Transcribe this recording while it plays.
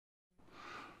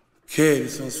Okay,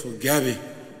 this one's for Gabby.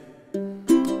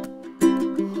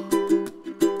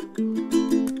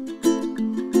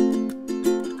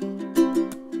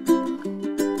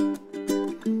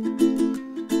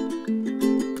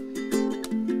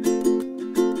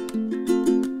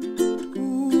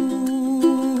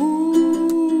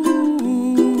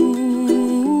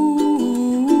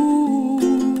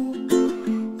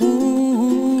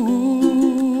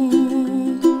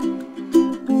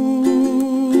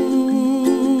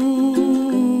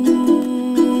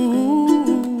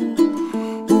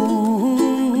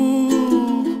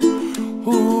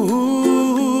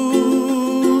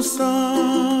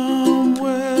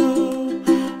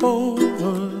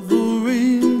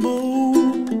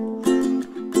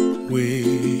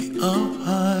 Way up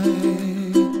high,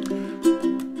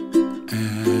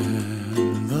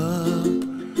 and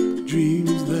the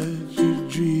dreams that you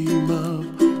dream of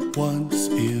once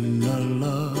in a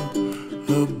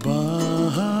lullaby.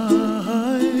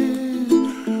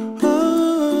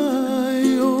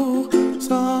 Oh,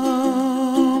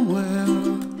 somewhere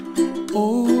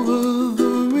over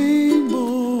the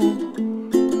rainbow,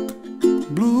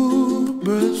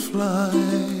 bluebirds fly.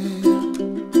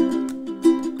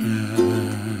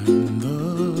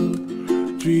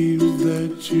 Dreams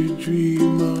that you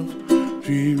dream of,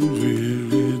 dreams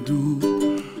really do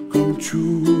come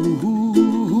true.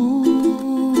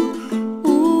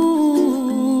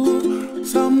 Ooh,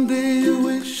 someday you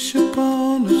wish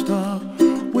upon a star,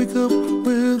 wake up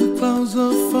where the clouds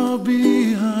are far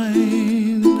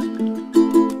behind.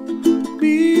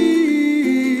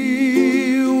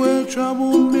 Be where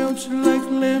trouble melts like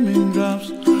lemon drops,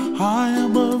 high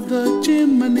above the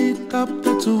chimney top.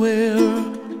 That's where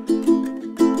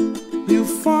you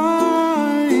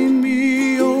find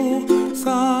me, oh,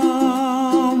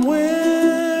 somewhere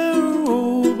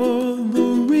over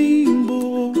the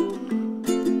rainbow,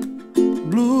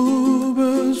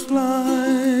 bluebirds fly,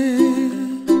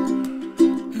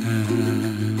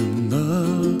 and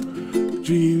the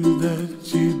dreams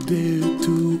that you dare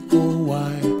to, oh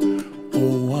why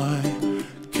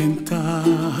can't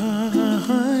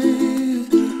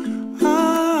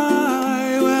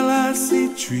well, I see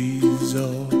trees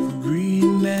of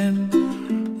green and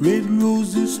red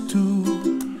roses too.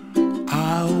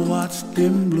 I'll watch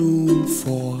them bloom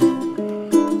for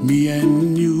me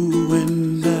and you,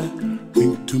 and I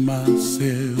think to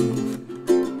myself,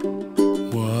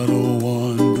 what a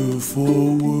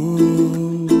wonderful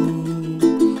world.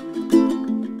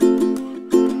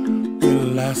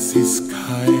 Well, I see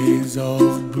skies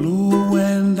of blue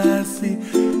and I see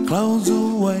clouds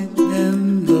of white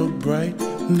and the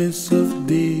brightness of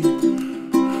day.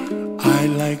 I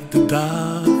like the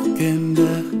dark and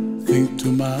I think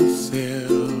to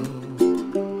myself,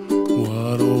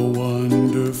 what a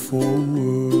wonderful